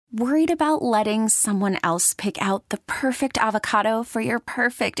Worried about letting someone else pick out the perfect avocado for your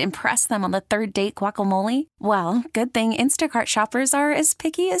perfect impress them on the third date guacamole? Well, good thing Instacart shoppers are as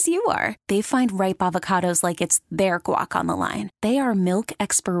picky as you are. They find ripe avocados like it's their guac on the line. They are milk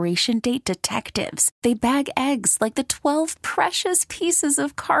expiration date detectives. They bag eggs like the 12 precious pieces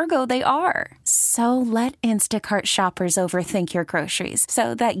of cargo they are. So let Instacart shoppers overthink your groceries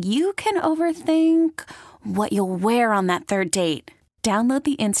so that you can overthink what you'll wear on that third date. Download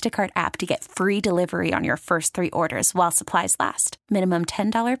the Instacart app to get free delivery on your first 3 orders while supplies last. Minimum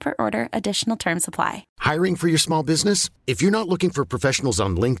 $10 per order. Additional terms apply. Hiring for your small business? If you're not looking for professionals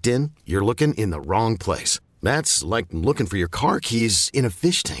on LinkedIn, you're looking in the wrong place. That's like looking for your car keys in a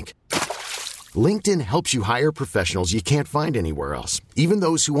fish tank. LinkedIn helps you hire professionals you can't find anywhere else, even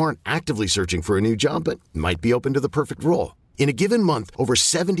those who aren't actively searching for a new job but might be open to the perfect role. In a given month, over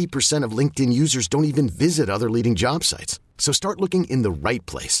 70% of LinkedIn users don't even visit other leading job sites. So start looking in the right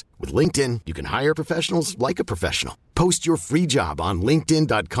place. With LinkedIn, you can hire professionals like a professional. Post your free job on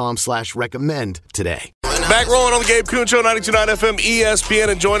linkedin.com/recommend today. Back rolling on the Gabe Kuhn Show, 92.9 FM ESPN,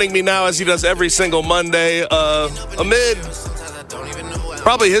 and joining me now, as he does every single Monday, amid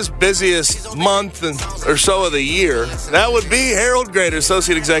probably his busiest month or so of the year, that would be Harold Graeter,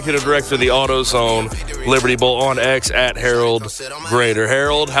 Associate Executive Director of the Autozone Liberty Bowl on X at Harold Graeter.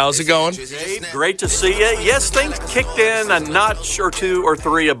 Harold, how's it going? Great to see you. Yes, things kicked in a notch or 2 or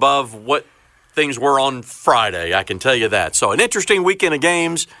 3 above what things were on Friday, I can tell you that. So an interesting weekend of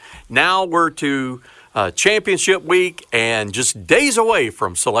games. Now we're to championship week and just days away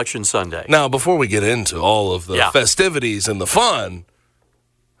from Selection Sunday. Now, before we get into all of the festivities and the fun,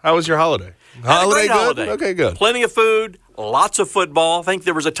 how was your holiday? Holiday good? Holiday. Okay, good. Plenty of food, lots of football. I think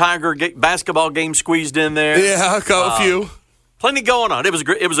there was a Tiger basketball game squeezed in there. Yeah, a few. Plenty going on. It was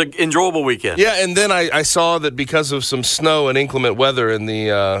it was an enjoyable weekend. Yeah, and then I saw that because of some snow and inclement weather in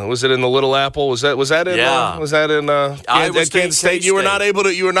the was it in the Little Apple? Was that in Kansas State? You were not able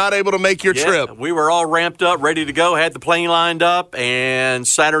to make your trip. We were all ramped up, ready to go. Had the plane lined up, and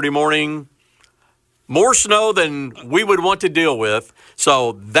Saturday morning, more snow than we would want to deal with.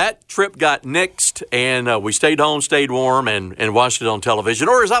 So that trip got nixed, and we stayed home, stayed warm, and watched it on television.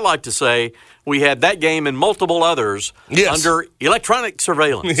 Or as I like to say, we had that game and multiple others under electronic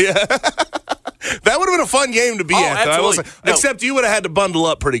surveillance. Yeah. That would have been a fun game to be at. Absolutely. Except you would have had to bundle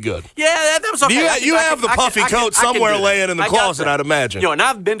up pretty good. Yeah, that was okay. You have the puffy coat somewhere laying in the closet, I'd imagine. And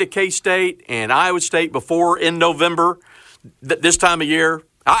I've been to K-State and Iowa State before in November, this time of year.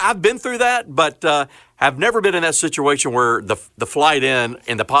 I've been through that, but I've never been in that situation where the flight in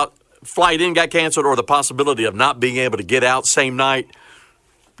and flight in got canceled or the possibility of not being able to get out same night.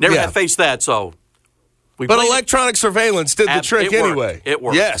 Never had faced that, so. But electronic surveillance did the trick anyway. It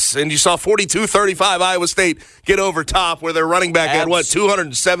worked. Yes, and you saw 42-35 Iowa State get over top where their running back had,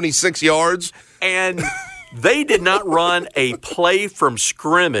 276 yards? And they did not run a play from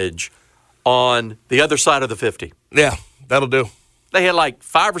scrimmage on the other side of the 50. Yeah, that'll do. They had like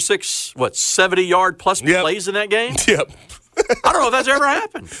 5 or 6, 70-yard plus plays in that game? Yep. I don't know if that's ever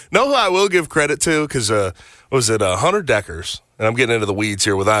happened. No, who I will give credit to, because Hunter Deckers, and I'm getting into the weeds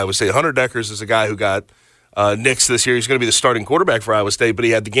here with Iowa State. Hunter Deckers is a guy who got nixed this year. He's going to be the starting quarterback for Iowa State, but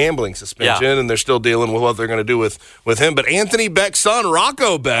he had the gambling suspension, and they're still dealing with what they're going to do with him. But Anthony Beck's son,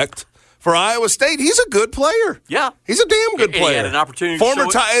 Rocco Becht, for Iowa State, he's a good player. Yeah. He's a damn good player. He had an opportunity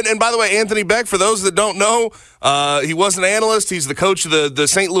and by the way, Anthony Beck, for those that don't know, he was an analyst. He's the coach of the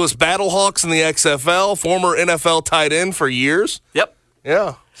St. Louis Battlehawks in the XFL, former NFL tight end for years. Yep.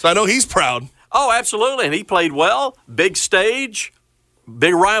 Yeah. So I know he's proud. Oh, absolutely. And he played well. Big stage,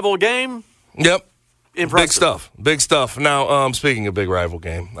 big rival game. Yep. Impressive. Big stuff. Now, speaking of big rival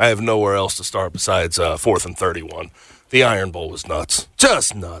game, I have nowhere else to start besides 4th and 31. The Iron Bowl was nuts.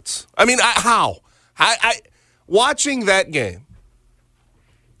 Just nuts. I mean, how? Watching that game,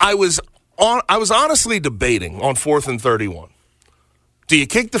 I was honestly debating on 4th and 31. Do you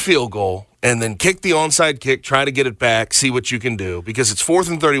kick the field goal and then kick the onside kick, try to get it back, see what you can do? Because it's 4th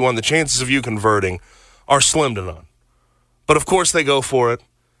and 31, the chances of you converting are slim to none. But, of course, they go for it,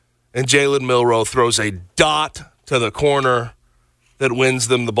 and Jalen Milroe throws a dot to the corner that wins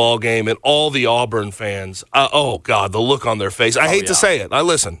them the ball game, and all the Auburn fans, oh, God, the look on their face. I hate to say it.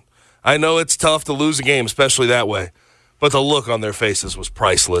 I know it's tough to lose a game, especially that way, but the look on their faces was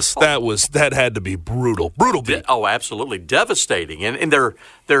priceless. That had to be brutal. Brutal beat. Oh, absolutely. Devastating. And they're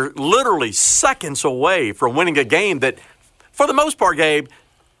literally seconds away from winning a game that, for the most part, Gabe,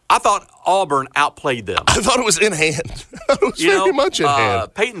 I thought Auburn outplayed them. I thought it was in hand. It was very much in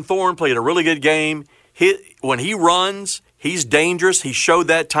hand. Peyton Thorne played a really good game. When he runs, he's dangerous. He showed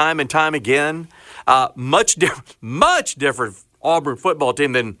that time and time again. Much different Auburn football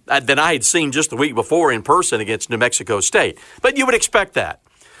team than I had seen just the week before in person against New Mexico State. But you would expect that.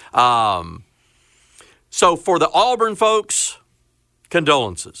 So for the Auburn folks,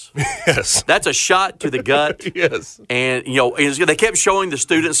 condolences. Yes. That's a shot to the gut. Yes. And, they kept showing the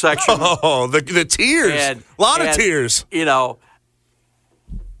student section. Oh, the tears. A lot of tears.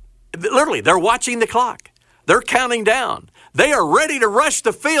 Literally, they're watching the clock. They're counting down. They are ready to rush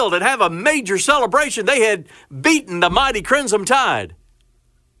the field and have a major celebration. They had beaten the mighty Crimson Tide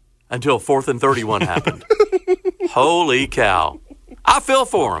until 4th and 31 happened. Holy cow. I feel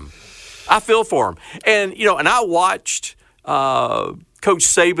for them. And, and I watched Coach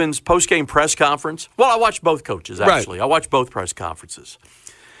Saban's postgame press conference. Well, I watched both coaches, actually. Right. I watched both press conferences.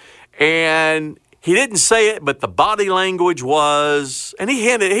 And he didn't say it, but the body language was, and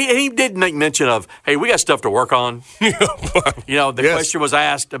he did make mention of, hey, we got stuff to work on. The question was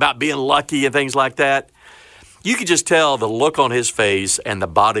asked about being lucky and things like that. You could just tell the look on his face and the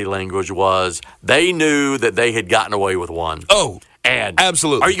body language was they knew that they had gotten away with one. Oh, and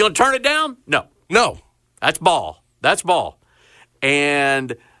absolutely. Are you going to turn it down? No. That's ball.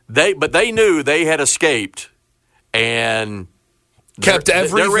 And they knew they had escaped and kept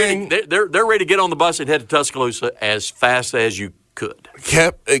everything. They're ready to get on the bus and head to Tuscaloosa as fast as you could.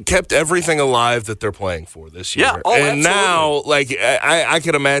 Kept everything alive that they're playing for this year. Yeah, and absolutely. now, I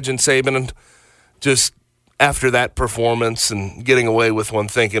could imagine Saban just after that performance and getting away with one,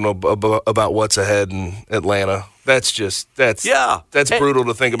 thinking about what's ahead in Atlanta. That's brutal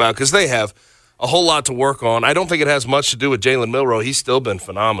to think about because they have a whole lot to work on. I don't think it has much to do with Jalen Milroe. He's still been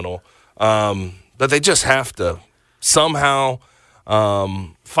phenomenal, but they just have to somehow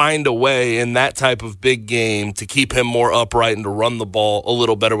find a way in that type of big game to keep him more upright and to run the ball a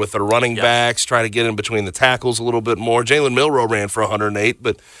little better with their running backs, try to get in between the tackles a little bit more. Jalen Milroe ran for 108,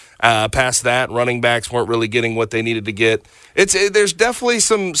 but past that, running backs weren't really getting what they needed to get. There's definitely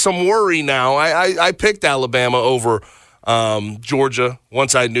some worry now. I picked Alabama over Georgia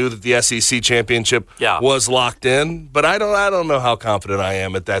once I knew that the SEC championship was locked in, but I don't know how confident I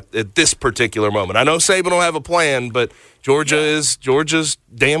am at this particular moment. I know Saban will have a plan, but Georgia's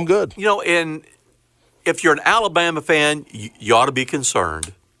damn good. And if you're an Alabama fan, you ought to be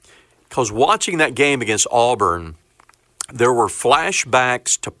concerned because watching that game against Auburn, there were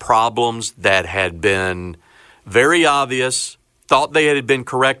flashbacks to problems that had been very obvious, thought they had been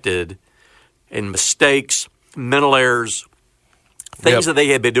corrected, and mistakes, mental errors, things that they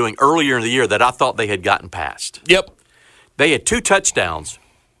had been doing earlier in the year that I thought they had gotten past. Yep. They had 2 touchdowns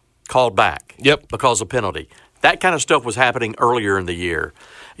called back because of penalty. That kind of stuff was happening earlier in the year.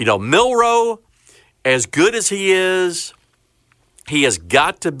 Milroe, as good as he is, he has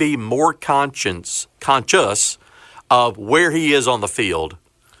got to be more conscious of where he is on the field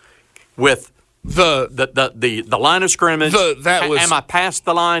with the line of scrimmage. Am I past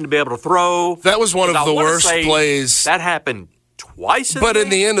the line to be able to throw? That was one of the worst plays. That happened twice. But in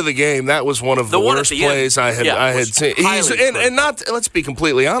the end of the game, that was one of the worst plays I had seen. Let's be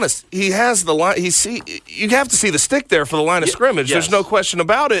completely honest. He has the line. You have to see the stick there for the line of scrimmage. Yes. There's no question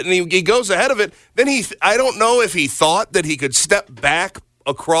about it. And he goes ahead of it. Then I don't know if he thought that he could step back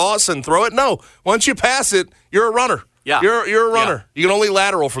across and throw it. No. Once you pass it, you're a runner. Yeah. You're a runner. You can only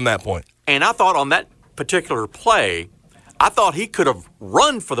lateral from that point. And I thought on that particular play, I thought he could have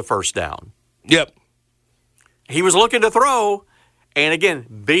run for the first down. Yep. He was looking to throw, and again,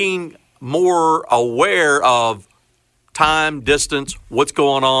 being more aware of time, distance, what's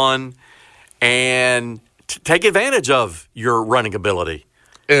going on, and take advantage of your running ability.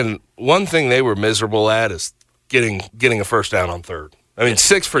 And one thing they were miserable at is getting a first down on third. I mean,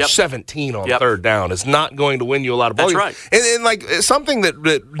 6 for 17 on third down is not going to win you a lot of ball. That's right. And something that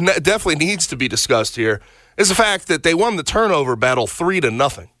definitely needs to be discussed here is the fact that they won the turnover battle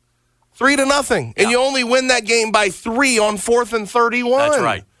 3-0. 3-0. And you only win that game by 3 on 4th and 31. That's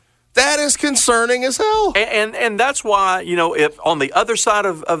right. That is concerning as hell. And that's why, if on the other side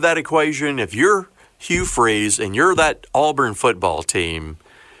of that equation, if you're Hugh Freeze and you're that Auburn football team,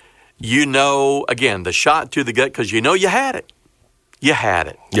 again, the shot to the gut because you had it. You had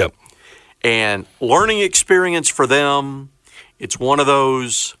it. Yep. And learning experience for them, it's one of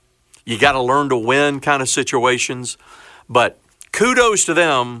those you got to learn to win kind of situations. But kudos to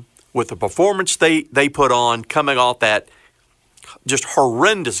them with the performance they put on coming off that just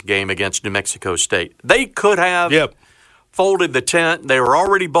horrendous game against New Mexico State. They could have folded the tent. They were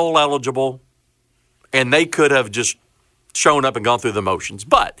already bowl eligible, and they could have just shown up and gone through the motions.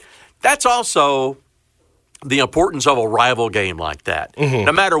 But that's also the importance of a rival game like that. Mm-hmm.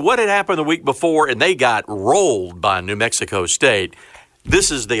 No matter what had happened the week before and they got rolled by New Mexico State,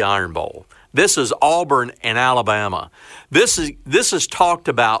 this is the Iron Bowl. This is Auburn and Alabama. This is talked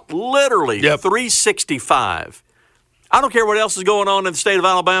about literally 365. I don't care what else is going on in the state of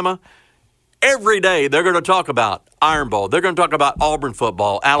Alabama. Every day they're going to talk about Iron Bowl. They're going to talk about Auburn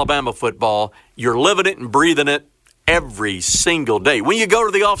football, Alabama football. You're living it and breathing it every single day. When you go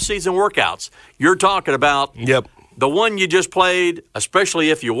to the off-season workouts, you're talking about the one you just played, especially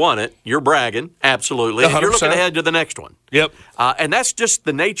if you won it. You're bragging, absolutely. 100%. And you're looking ahead to the next one. And that's just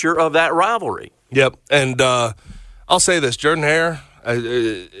the nature of that rivalry. And I'll say this, Jordan Hare,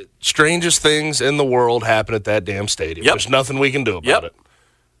 strangest things in the world happen at that damn stadium. There's nothing we can do about it.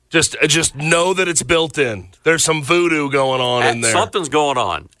 Just know that it's built in. There's some voodoo going on in there. Something's going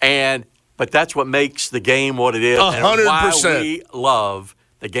on. But that's what makes the game what it is. 100%. And why we love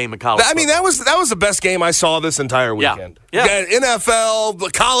the game of college football. I mean, that was the best game I saw this entire weekend. NFL, the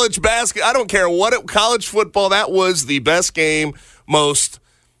college basketball, I don't care college football, that was the best game, most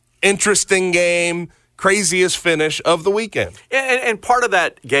interesting game, craziest finish of the weekend. And part of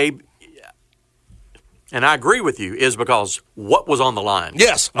that, Gabe, and I agree with you, is because what was on the line?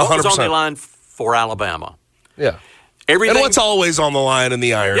 Yes, 100%. What was on the line for Alabama? Yeah. Everything, and what's always on the line in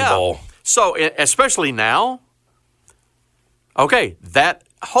the Iron Bowl? So, especially now, that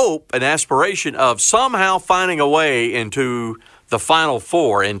hope and aspiration of somehow finding a way into the Final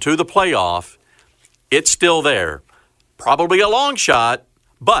Four, into the playoff, it's still there. Probably a long shot,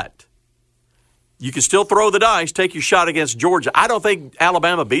 but you can still throw the dice, take your shot against Georgia. I don't think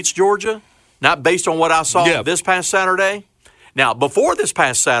Alabama beats Georgia, not based on what I saw this past Saturday. Now, before this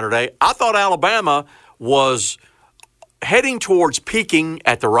past Saturday, I thought Alabama was heading towards peaking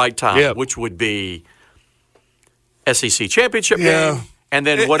at the right time, which would be SEC championship game, and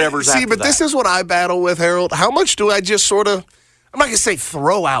then whatever's after that. See, but this is what I battle with, Harold. How much do I just sort of, I'm not going to say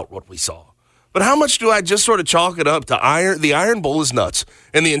throw out what we saw, but how much do I just sort of chalk it up to the Iron Bowl is nuts,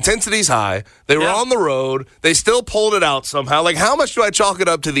 and the intensity's high. They were on the road. They still pulled it out somehow. Like, how much do I chalk it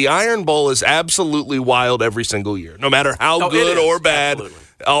up to the Iron Bowl is absolutely wild every single year, no matter how good or bad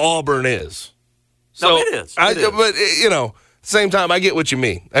Auburn is. So, it is. But, same time, I get what you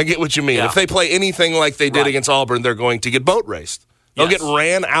mean. Yeah. If they play anything like they did against Auburn, they're going to get boat raced. They'll get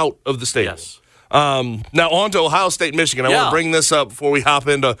ran out of the stadium. Now, on to Ohio State, Michigan. I want to bring this up before we hop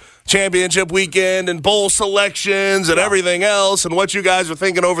into championship weekend and bowl selections and everything else and what you guys are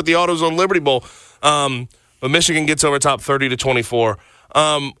thinking over at the AutoZone Liberty Bowl. But Michigan gets over top 30-24.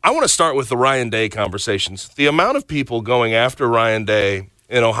 I want to start with the Ryan Day conversations. The amount of people going after Ryan Day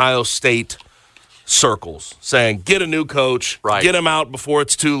in Ohio State circles saying, get a new coach, get him out before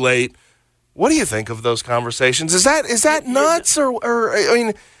it's too late. What do you think of those conversations? Is that nuts? Or I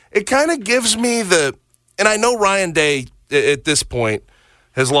mean, it kind of gives me and I know Ryan Day at this point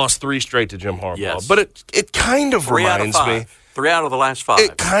has lost 3 straight to Jim Harbaugh, but it kind of reminds me. 3 out of the last 5.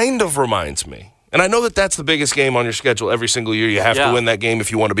 It kind of reminds me. And I know that's the biggest game on your schedule every single year. You have to win that game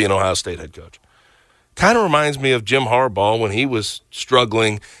if you want to be an Ohio State head coach. Kind of reminds me of Jim Harbaugh when he was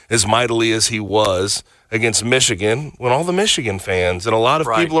struggling as mightily as he was against Michigan, when all the Michigan fans and a lot of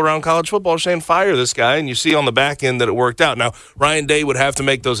people around college football are saying, fire this guy, and you see on the back end that it worked out. Now, Ryan Day would have to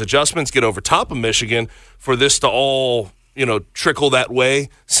make those adjustments, get over top of Michigan for this to all, trickle that way,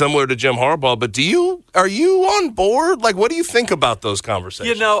 similar to Jim Harbaugh. But are you on board? Like, what do you think about those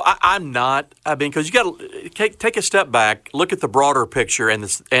conversations? I'm not. I mean, because you got to take a step back, look at the broader picture and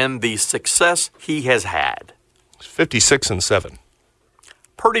the success he has had. 56-7.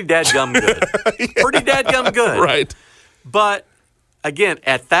 Pretty dadgum good. Pretty dadgum good. Right. But, again,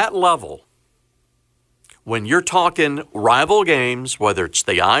 at that level, when you're talking rival games, whether it's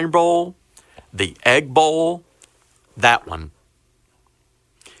the Iron Bowl, the Egg Bowl, that one,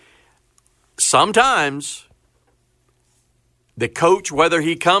 sometimes the coach, whether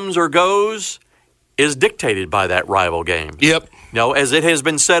he comes or goes, is dictated by that rival game. As it has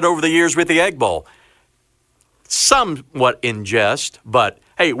been said over the years with the Egg Bowl, somewhat in jest, but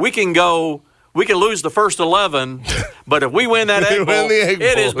hey, we can lose the first 11, but if we win that Egg Bowl,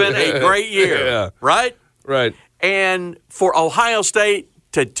 it has been a great year, right? Right. And for Ohio State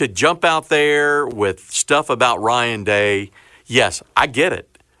to jump out there with stuff about Ryan Day, yes, I get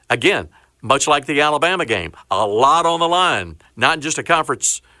it. Again, much like the Alabama game, a lot on the line, not just a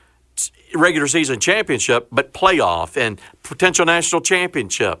conference regular season championship, but playoff and potential national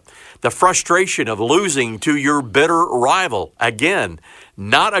championship. The frustration of losing to your bitter rival. Again,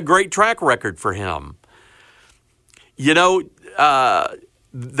 not a great track record for him. They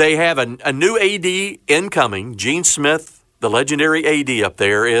have a new AD incoming. Gene Smith, the legendary AD up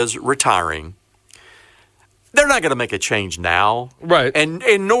there, is retiring. They're not going to make a change now. Right. And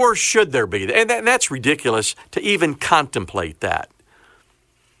nor should there be. And that's ridiculous to even contemplate that.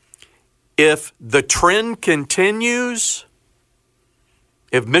 if the trend continues,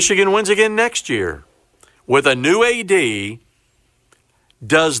 if Michigan wins again next year with a new AD,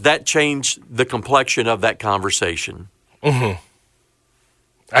 does that change the complexion of that conversation? Mm-hmm.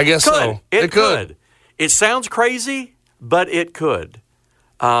 I guess so. It could. It sounds crazy, but it could.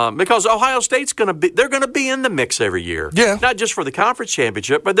 Because Ohio State's they're going to be in the mix every year. Yeah. Not just for the conference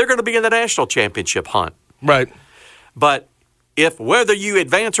championship, but they're going to be in the national championship hunt. Right. But if whether you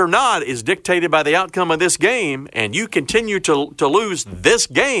advance or not is dictated by the outcome of this game, and you continue to lose this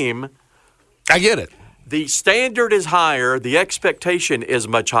game, I get it. The standard is higher. The expectation is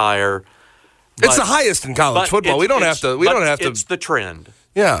much higher. It's the highest in college football. We don't have to. It's the trend.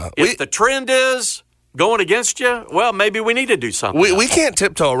 Yeah. If the trend is going against you, well, maybe we need to do something. We can't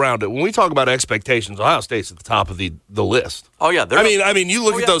tiptoe around it. When we talk about expectations, Ohio State's at the top of the list. Oh yeah. I mean, you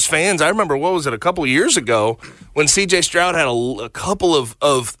look at those fans. I remember, what was it, a couple of years ago when C.J. Stroud had a couple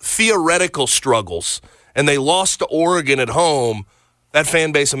of theoretical struggles, and they lost to Oregon at home. That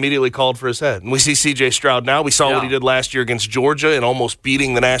fan base immediately called for his head. And we see C.J. Stroud now. We saw what he did last year against Georgia and almost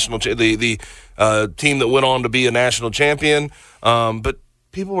beating the the team that went on to be a national champion. But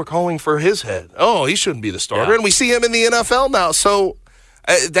people were calling for his head. Oh, he shouldn't be the starter. Yeah. And we see him in the NFL now. So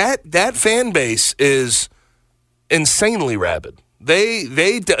that fan base is insanely rabid.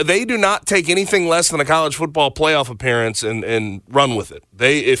 They do not take anything less than a college football playoff appearance and run with it.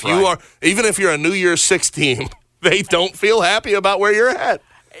 Even if you're a New Year's Six team, they don't feel happy about where you're at.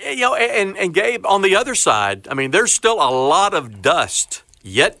 And Gabe, on the other side, I mean, there's still a lot of dust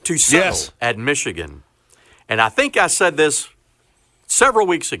yet to settle at Michigan. And I think I said this several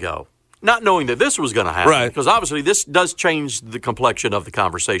weeks ago, not knowing that this was going to happen, because obviously this does change the complexion of the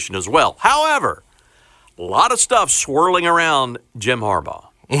conversation as well. However, a lot of stuff swirling around Jim Harbaugh,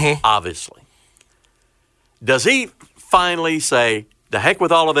 obviously. Does he finally say, the heck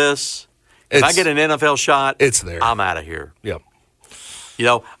with all of this? If I get an NFL shot, it's there. I'm out of here. Yep.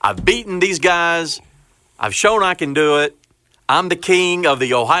 I've beaten these guys. I've shown I can do it. I'm the king of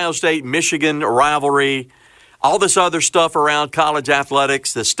the Ohio State-Michigan rivalry. All this other stuff around college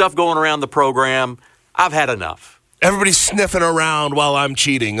athletics, the stuff going around the program, I've had enough. Everybody's sniffing around while I'm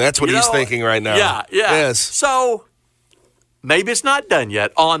cheating. That's what he's thinking right now. Yeah. Yes. So maybe it's not done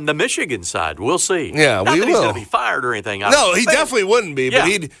yet on the Michigan side. We'll see. Yeah, not we that will. He's going to be fired or anything. No, he definitely wouldn't be. But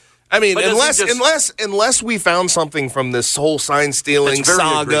Yeah. Unless we found something from this whole sign stealing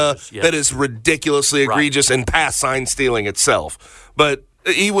saga that is ridiculously egregious and past sign stealing itself, but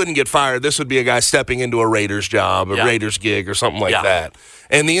he wouldn't get fired. This would be a guy stepping into a Raiders job, a Raiders gig, or something like that.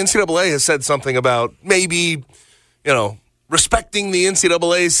 And the NCAA has said something about maybe, respecting the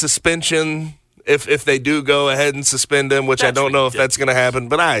NCAA's suspension if they do go ahead and suspend him, which I don't know if that's going to happen.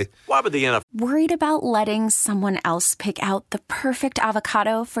 But why would the NFL? Worried about letting someone else pick out the perfect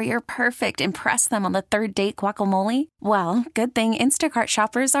avocado for your perfect impress them on the third date guacamole? Well, good thing Instacart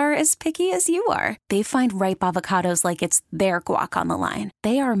shoppers are as picky as you are. They find ripe avocados like it's their guac on the line.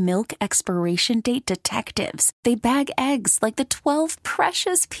 They are milk expiration date detectives. They bag eggs like the 12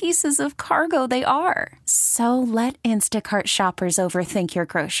 precious pieces of cargo they are. So let Instacart shoppers overthink your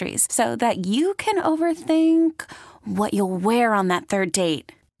groceries so that you can overthink what you'll wear on that third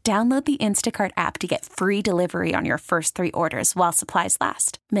date. Download the Instacart app to get free delivery on your first 3 orders while supplies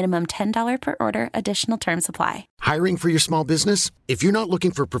last. Minimum $10 per order. Additional terms apply. Hiring for your small business? If you're not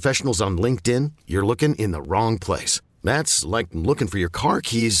looking for professionals on LinkedIn, you're looking in the wrong place. That's like looking for your car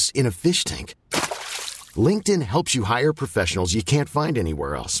keys in a fish tank. LinkedIn helps you hire professionals you can't find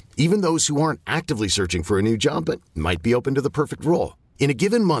anywhere else, even those who aren't actively searching for a new job but might be open to the perfect role. In a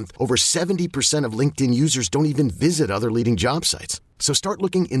given month, over 70% of LinkedIn users don't even visit other leading job sites. So start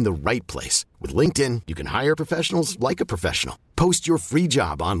looking in the right place. With LinkedIn, you can hire professionals like a professional. Post your free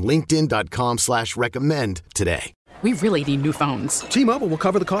job on linkedin.com/recommend today. We really need new phones. T-Mobile will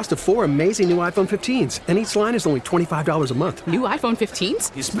cover the cost of 4 amazing new iPhone 15s, and each line is only $25 a month. New iPhone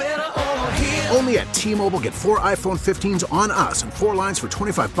 15s? It's better over here. Only at T-Mobile, get 4 iPhone 15s on us and 4 lines for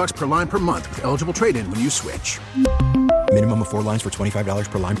 $25 per line per month with eligible trade-in when you switch. Minimum of 4 lines for $25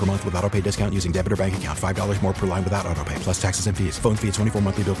 per line per month with autopay discount using debit or bank account. $5 more per line without autopay, plus taxes and fees. Phone fee at 24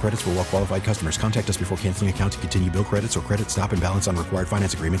 monthly bill credits for well-qualified customers. Contact us before canceling account to continue bill credits or credit stop and balance on required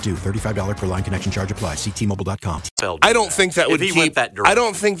finance agreement due. $35 per line connection charge applies. See T-Mobile.com. I don't think that would keep. I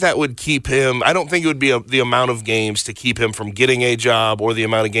don't think that would keep him. I don't think it would be the amount of games to keep him from getting a job, or the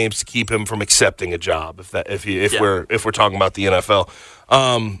amount of games to keep him from accepting a job. If we're talking about the NFL.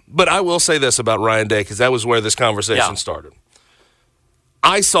 But I will say this about Ryan Day, because that was where this conversation started.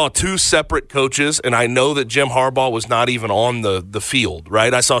 I saw 2 separate coaches, and I know that Jim Harbaugh was not even on the field,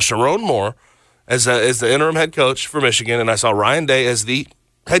 right? I saw Sharon Moore as the interim head coach for Michigan, and I saw Ryan Day as the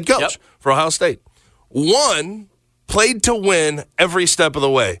head coach for Ohio State. One played to win every step of the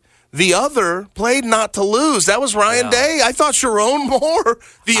way. The other played not to lose. That was Ryan Day. I thought Sharon Moore,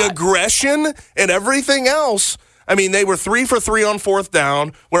 the aggression and everything else. I mean, they were 3 for 3 on fourth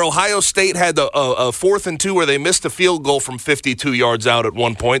down, where Ohio State had a 4th and 2 where they missed a field goal from 52 yards out at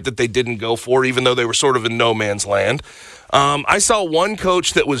one point that they didn't go for, even though they were sort of in no man's land. I saw one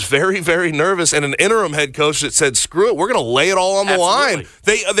coach that was very, very nervous and an interim head coach that said, screw it, we're going to lay it all on the line.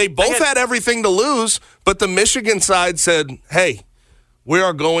 They both had everything to lose, but the Michigan side said, hey, we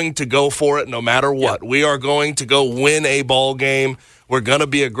are going to go for it no matter what. Yep. We are going to go win a ball game. We're going to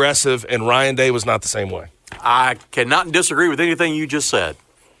be aggressive, and Ryan Day was not the same way. I cannot disagree with anything you just said.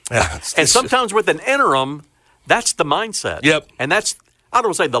 Yeah, and sometimes with an interim, that's the mindset. Yep. And that's, I don't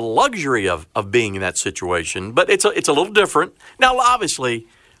want to say the luxury of being in that situation, but it's a little different. Now, obviously,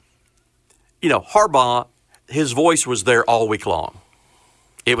 Harbaugh, his voice was there all week long.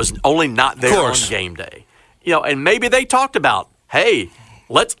 It was only not there on game day. And maybe they talked about, hey,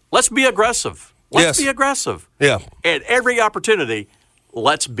 let's be aggressive. Let's be aggressive. Yeah. At every opportunity,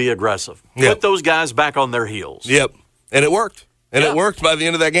 let's be aggressive. Yep. Put those guys back on their heels. Yep. And it worked. And it worked by the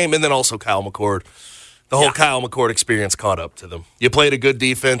end of that game. And then also Kyle McCord. The whole Kyle McCord experience caught up to them. You played a good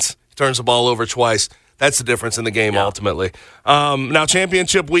defense. He turns the ball over twice. That's the difference in the game ultimately. Now,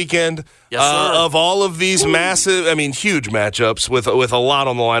 championship weekend, of all of these huge matchups with a lot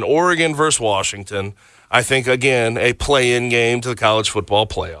on the line. Oregon versus Washington. I think, again, a play-in game to the college football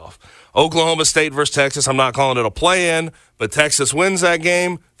playoff. Oklahoma State versus Texas, I'm not calling it a play-in, but Texas wins that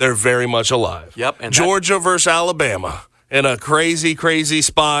game, they're very much alive. Yep. And Georgia versus Alabama in a crazy, crazy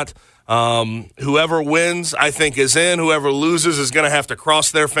spot. Whoever wins, I think, is in. Whoever loses is going to have to cross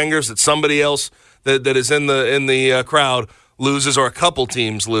their fingers that somebody else that is in the crowd loses, or a couple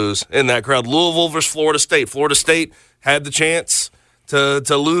teams lose in that crowd. Louisville versus Florida State. Florida State had the chance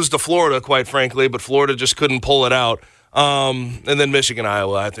to lose to Florida, quite frankly, but Florida just couldn't pull it out. And then Michigan,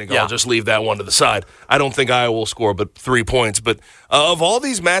 Iowa, I think I'll just leave that one to the side. I don't think Iowa will score but 3 points. But of all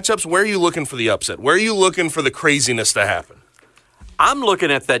these matchups, where are you looking for the upset? Where are you looking for the craziness to happen? I'm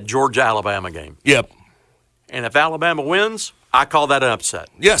looking at that Georgia-Alabama game. Yep. And if Alabama wins, I call that an upset.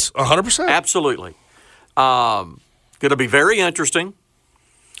 Yes, 100%. Absolutely. Going to be very interesting.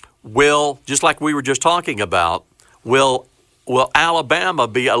 Just like we were just talking about, will Alabama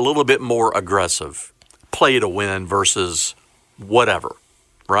be a little bit more aggressive, play to win versus whatever,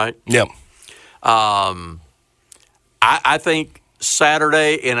 right? Yep. I think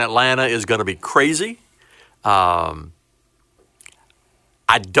Saturday in Atlanta is going to be crazy. I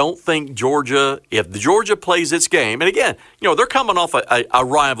don't think Georgia, if Georgia plays its game, and again, they're coming off a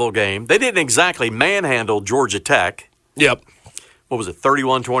rival game. They didn't exactly manhandle Georgia Tech. Yep. What was it,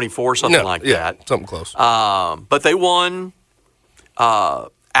 31-24, something like that? Something close. But they won.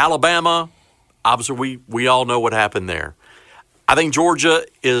 Alabama, obviously we all know what happened there. I think Georgia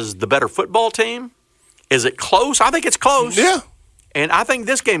is the better football team. Is it close? I think it's close. Yeah. And I think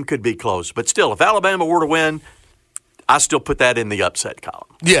this game could be close. But still, if Alabama were to win, I still put that in the upset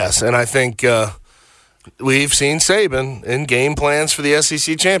column. Yes, and I think we've seen Saban in game plans for the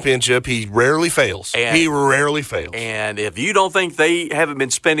SEC championship. He rarely fails. And if you don't think they haven't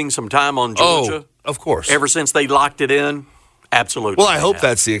been spending some time on Georgia, of course, ever since they locked it in, absolutely. Well, I hope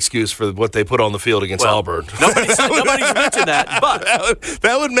that's the excuse for what they put on the field against Auburn. Nobody's mentioned that, but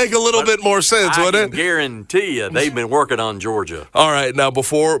that would make a little bit more sense, wouldn't it? I can guarantee you they've been working on Georgia. All right, now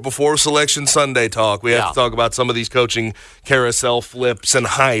before Selection Sunday talk, we have to talk about some of these coaching carousel flips and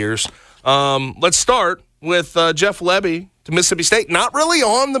hires. Let's start with Jeff Lebby to Mississippi State. Not really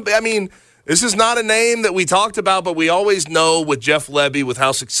on the – this is not a name that we talked about, but we always know with Jeff Lebby, with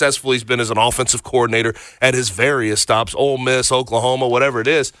how successful he's been as an offensive coordinator at his various stops, Ole Miss, Oklahoma, whatever it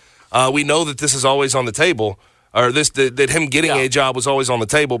is, we know that this is always on the table, or that him getting a job was always on the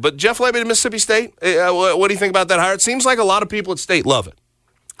table. But Jeff Lebby to Mississippi State, what do you think about that hire? It seems like a lot of people at State love it.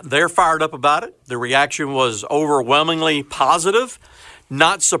 They're fired up about it. The reaction was overwhelmingly positive.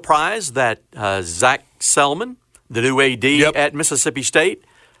 Not surprised that Zach Selman, the new AD at Mississippi State,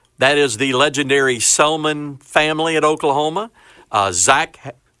 that is the legendary Selman family at Oklahoma.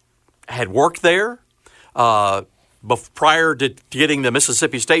 Zach had worked there prior to getting the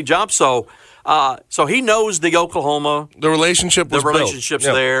Mississippi State job, so he knows the Oklahoma. The relationships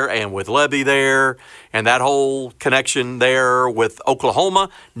there, and with Lebby there, and that whole connection there with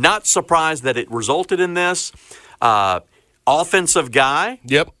Oklahoma. Not surprised that it resulted in this. Offensive guy.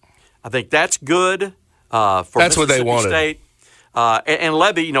 Yep. I think that's good for that's Mississippi what they wanted. State. And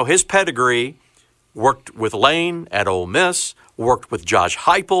Lebby, his pedigree, worked with Lane at Ole Miss, worked with Josh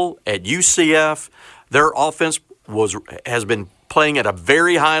Heupel at UCF. Their offense has been playing at a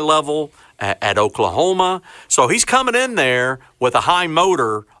very high level at Oklahoma. So he's coming in there with a high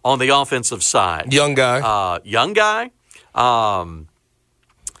motor on the offensive side. Young guy.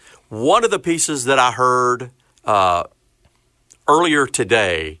 One of the pieces that I heard earlier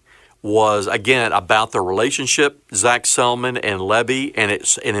today was, again, about the relationship, Zach Selman and Levy, and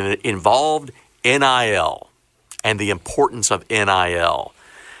it involved NIL and the importance of NIL.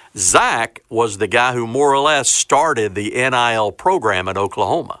 Zach was the guy who more or less started the NIL program at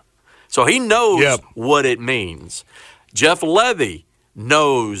Oklahoma. So he knows what it means. Jeff Levy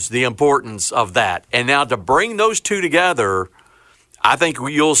knows the importance of that. And now to bring those two together, I think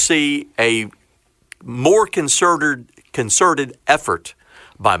you'll see a more concerted effort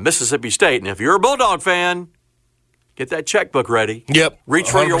by Mississippi State. And if you're a Bulldog fan, get that checkbook ready. Yep. Reach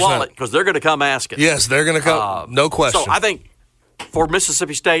for your wallet because they're going to come asking. Yes, they're going to come. No question. So I think for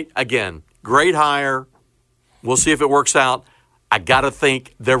Mississippi State, again, great hire. We'll see if it works out. I got to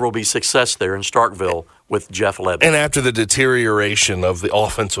think there will be success there in Starkville with Jeff Levy. And after the deterioration of the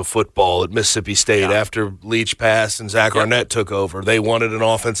offensive football at Mississippi State, after Leach passed and Zach Arnett took over, they wanted an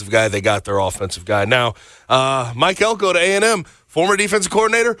offensive guy. They got their offensive guy. Now, Mike Elko to A&M, former defensive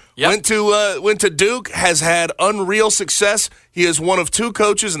coordinator, went to Duke, has had unreal success. He is one of two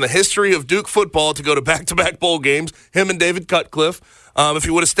coaches in the history of Duke football to go to back-to-back bowl games, him and David Cutcliffe. If he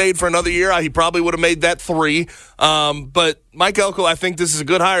would have stayed for another year, he probably would have made that 3. But Mike Elko, I think this is a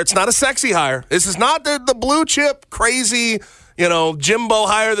good hire. It's not a sexy hire. This is not the blue chip, crazy, Jimbo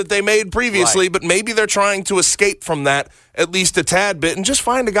hire that they made previously, but maybe they're trying to escape from that at least a tad bit and just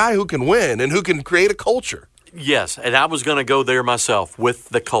find a guy who can win and who can create a culture. Yes, and I was going to go there myself with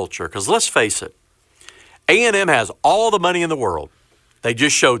the culture because let's face it, A&M has all the money in the world. They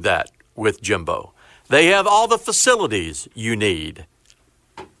just showed that with Jimbo. They have all the facilities you need.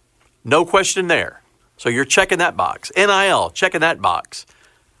 No question there. So you're checking that box. NIL, checking that box.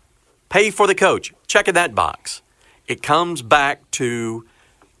 Pay for the coach, checking that box. It comes back to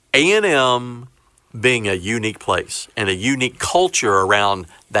A&M being a unique place and a unique culture around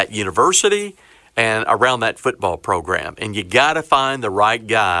that university and around that football program. And you got to find the right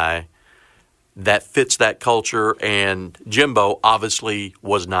guy that fits that culture, and Jimbo obviously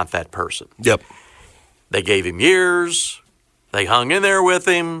was not that person. Yep. They gave him years. They hung in there with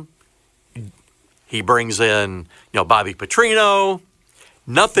him. He brings in, Bobby Petrino.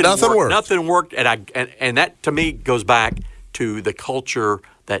 Nothing worked. Nothing worked, and that to me goes back to the culture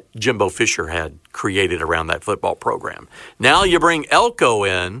that Jimbo Fisher had created around that football program. Now you bring Elko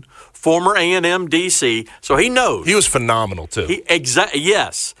in, former A&M DC, so he knows. He was phenomenal too.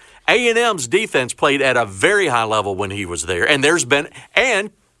 Yes, A&M's defense played at a very high level when he was there, and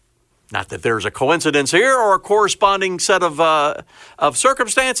not that there's a coincidence here or a corresponding set of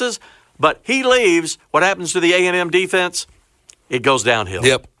circumstances. But he leaves. What happens to the A&M defense? It goes downhill.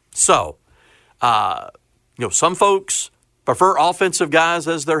 Yep. So, some folks prefer offensive guys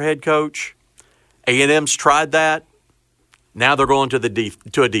as their head coach. A&M's tried that. Now they're going to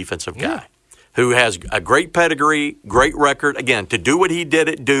a defensive guy who has a great pedigree, great record. Again, to do what he did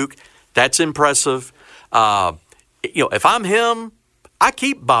at Duke, that's impressive. If I'm him, I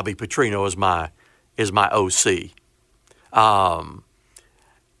keep Bobby Petrino as my OC.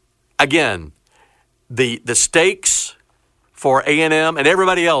 Again, the stakes for A&M and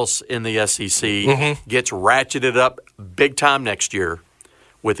everybody else in the SEC gets ratcheted up big time next year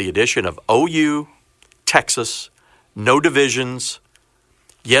with the addition of OU, Texas, no divisions.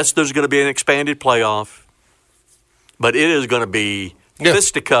 Yes, there's going to be an expanded playoff, but it is going to be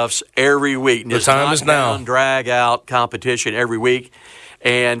fisticuffs every week. The time is now. Drag out competition every week.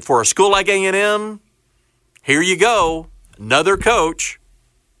 And for a school like A&M, here you go, another coach.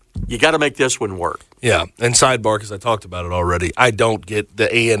 You got to make this one work. Yeah, and sidebar, because I talked about it already, I don't get the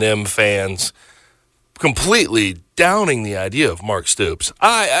A&M fans completely downing the idea of Mark Stoops.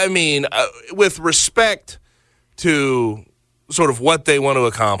 I mean, with respect to sort of what they want to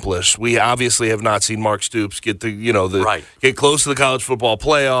accomplish, we obviously have not seen Mark Stoops get get close to the college football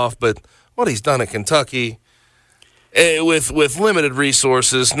playoff, but what he's done at Kentucky with limited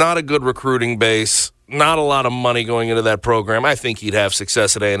resources, not a good recruiting base, not a lot of money going into that program, I think he'd have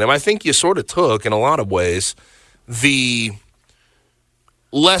success at A&M. I think you sort of took, in a lot of ways, the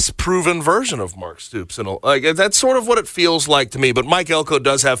less proven version of Mark Stoops. And that's sort of what it feels like to me. But Mike Elko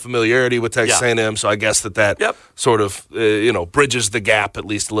does have familiarity with Texas A&M, so I guess that sort of bridges the gap at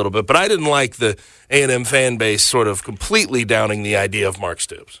least a little bit. But I didn't like the A&M fan base sort of completely downing the idea of Mark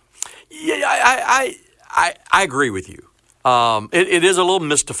Stoops. Yeah, I agree with you. It is a little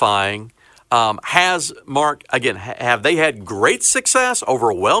mystifying. Have they had great success,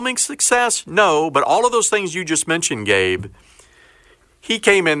 overwhelming success? No, but all of those things you just mentioned, Gabe, he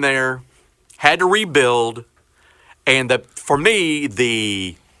came in there, had to rebuild, and for me,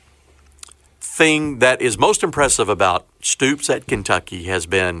 the thing that is most impressive about Stoops at Kentucky has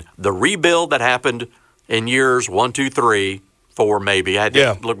been the rebuild that happened in years 1, 2, 3, 4, maybe. I had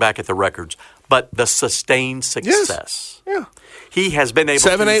to look back at the records. But the sustained success. Yes. Yeah. He has been able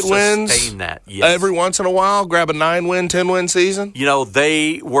 7, to 8 sustain wins that. Yes. Every once in a while, grab a 9-win, 10-win season. You know,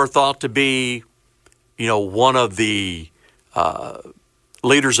 they were thought to be, one of the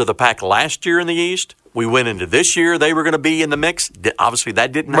leaders of the pack last year in the East. We went into this year, they were going to be in the mix. Obviously,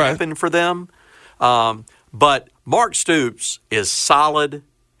 that didn't happen for them. But Mark Stoops is solid.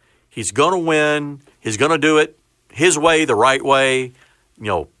 He's going to win. He's going to do it his way, the right way.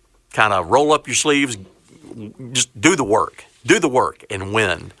 Kind of roll up your sleeves, just do the work. Do the work and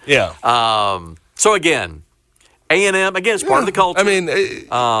win. Yeah. So, again, A&M, it's part of the culture. I mean, the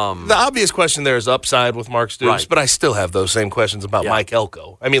obvious question there is upside with Mark Stoops, but I still have those same questions about Mike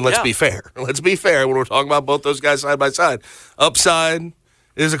Elko. I mean, let's be fair. Let's be fair when we're talking about both those guys side by side. Upside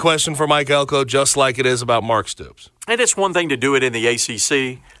is a question for Mike Elko just like it is about Mark Stoops. And it's one thing to do it in the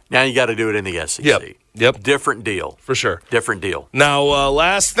ACC. Now you got to do it in the SEC. Yep. Different deal. For sure. Different deal. Now,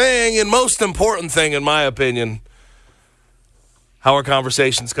 last thing and most important thing, in my opinion, how are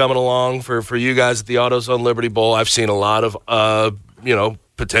conversations coming along for you guys at the Autozone Liberty Bowl? I've seen a lot of,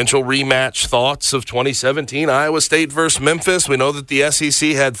 potential rematch thoughts of 2017 Iowa State versus Memphis. We know that the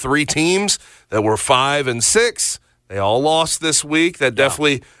SEC had 3 teams that were 5 and 6. They all lost this week. That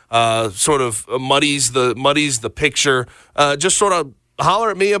definitely sort of muddies the picture. Just sort of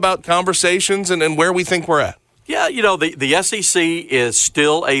holler at me about conversations and where we think we're at. Yeah, the SEC is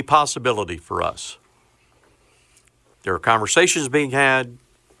still a possibility for us. There are conversations being had.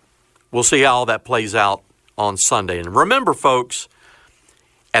 We'll see how all that plays out on Sunday. And remember, folks,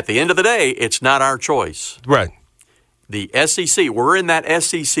 at the end of the day, it's not our choice. Right. The SEC, we're in that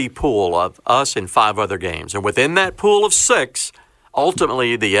SEC pool of us and 5 other games. And within that pool of 6,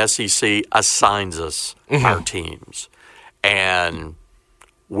 ultimately the SEC assigns us our teams. And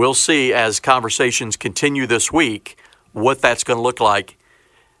we'll see as conversations continue this week what that's going to look like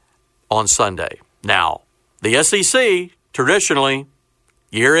on Sunday. Now, the SEC, traditionally,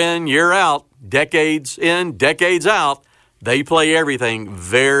 year in, year out, decades in, decades out, they play everything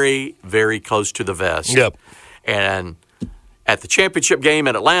very, very close to the vest. Yep. And at the championship game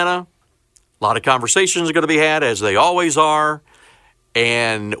in Atlanta, a lot of conversations are going to be had, as they always are,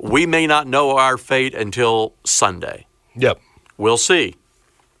 and we may not know our fate until Sunday. Yep. We'll see.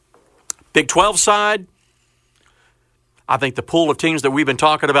 Big 12 side, I think the pool of teams that we've been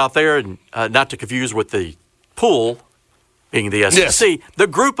talking about there, and not to confuse with the pool being the SEC, the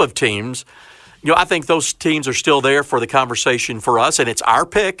group of teams, I think those teams are still there for the conversation for us, and it's our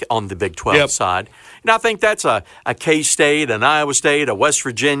pick on the Big 12 side. And I think that's a K-State, an Iowa State, a West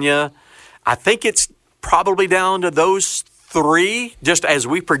Virginia. I think it's probably down to those 3, just as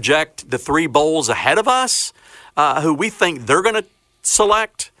we project the 3 bowls ahead of us, who we think they're going to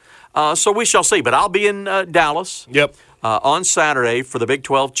select. So we shall see. But I'll be in Dallas on Saturday for the Big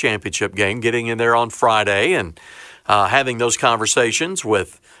 12 championship game, getting in there on Friday and having those conversations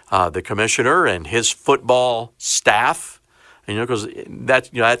with the commissioner and his football staff. Because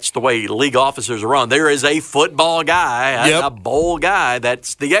that's the way league officers are run. There is a football guy, a bowl guy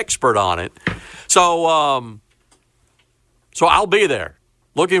that's the expert on it. So I'll be there.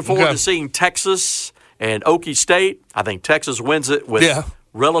 Looking forward to seeing Texas and Okie State. I think Texas wins it with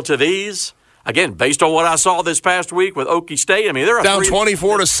relative ease. Again, based on what I saw this past week with Okie State, they're down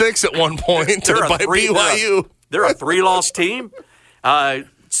 24-6 at one point by BYU. They're a 3-loss team.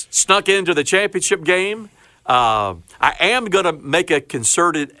 Snuck into the championship game. I am going to make a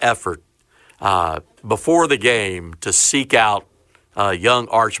concerted effort before the game to seek out young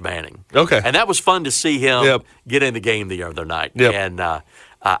Arch Manning. Okay. And that was fun to see him get in the game the other night. And I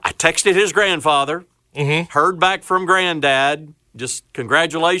texted his grandfather, heard back from Granddad, just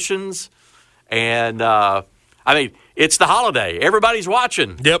congratulations. And, it's the holiday. Everybody's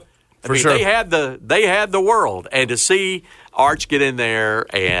watching. Yep, for sure. They had the world. And to see Arch get in there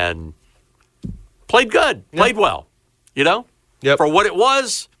and played good, played well, For what it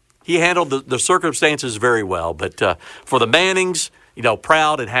was, he handled the circumstances very well. But for the Mannings,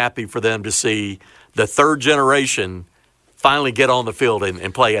 proud and happy for them to see the 3rd generation finally get on the field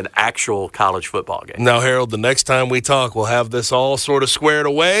and play an actual college football game. Now, Harold, the next time we talk, we'll have this all sort of squared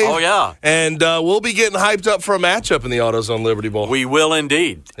away. Oh, yeah. And we'll be getting hyped up for a matchup in the AutoZone Liberty Bowl. We will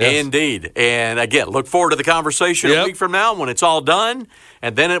indeed. Yes. Indeed. And, again, look forward to the conversation a week from now when it's all done.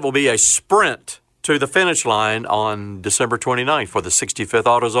 And then it will be a sprint to the finish line on December 29th for the 65th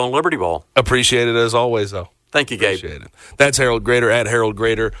AutoZone Liberty Bowl. Appreciate it as always, though. Thank you, Gabe. Appreciate it. That's Harold Graeter at Harold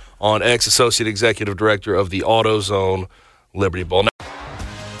Graeter on X, Associate Executive Director of the AutoZone Liberty Bowl.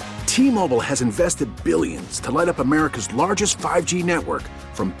 T-Mobile has invested billions to light up America's largest 5G network,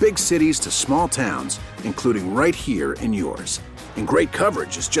 from big cities to small towns, including right here in yours. And great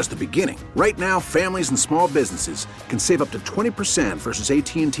coverage is just the beginning. Right now, families and small businesses can save up to 20% versus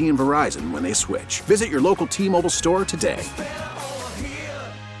AT&T and Verizon when they switch. Visit your local T-Mobile store today.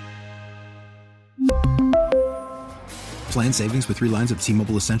 Plan savings with 3 lines of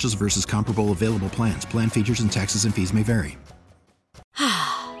T-Mobile Essentials versus comparable available plans. Plan features and taxes and fees may vary.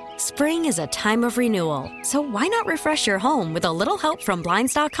 Spring is a time of renewal, so why not refresh your home with a little help from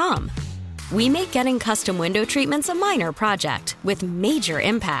Blinds.com? We make getting custom window treatments a minor project with major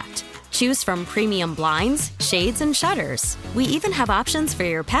impact. Choose from premium blinds, shades, and shutters. We even have options for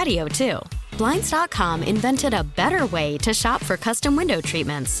your patio, too. Blinds.com invented a better way to shop for custom window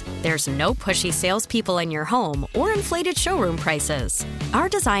treatments. There's no pushy salespeople in your home or inflated showroom prices. Our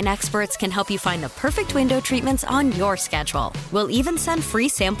design experts can help you find the perfect window treatments on your schedule. We'll even send free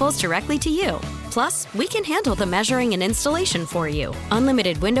samples directly to you. Plus, we can handle the measuring and installation for you.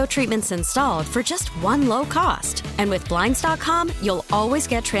 Unlimited window treatments installed for just one low cost. And with Blinds.com, you'll always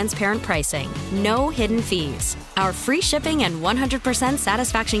get transparent pricing. No hidden fees. Our free shipping and 100%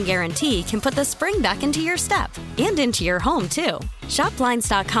 satisfaction guarantee can put the spring back into your step and into your home, too. Shop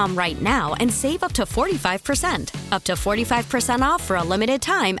Blinds.com right now and save up to 45%. Up to 45% off for a limited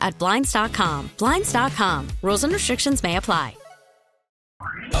time at Blinds.com. Blinds.com. Rules and restrictions may apply.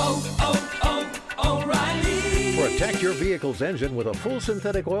 Protect your vehicle's engine with a full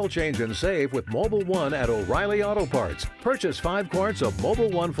synthetic oil change and save with Mobile One at O'Reilly Auto Parts. Purchase 5 quarts of Mobile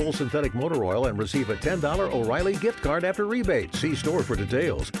One full synthetic motor oil and receive a $10 O'Reilly gift card after rebate. See store for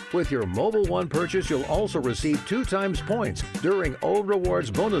details. With your Mobile One purchase, you'll also receive 2 times points during O Rewards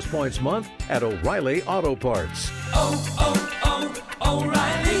Bonus Points Month at O'Reilly Auto Parts.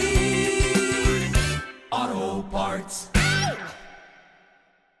 O'Reilly Auto Parts.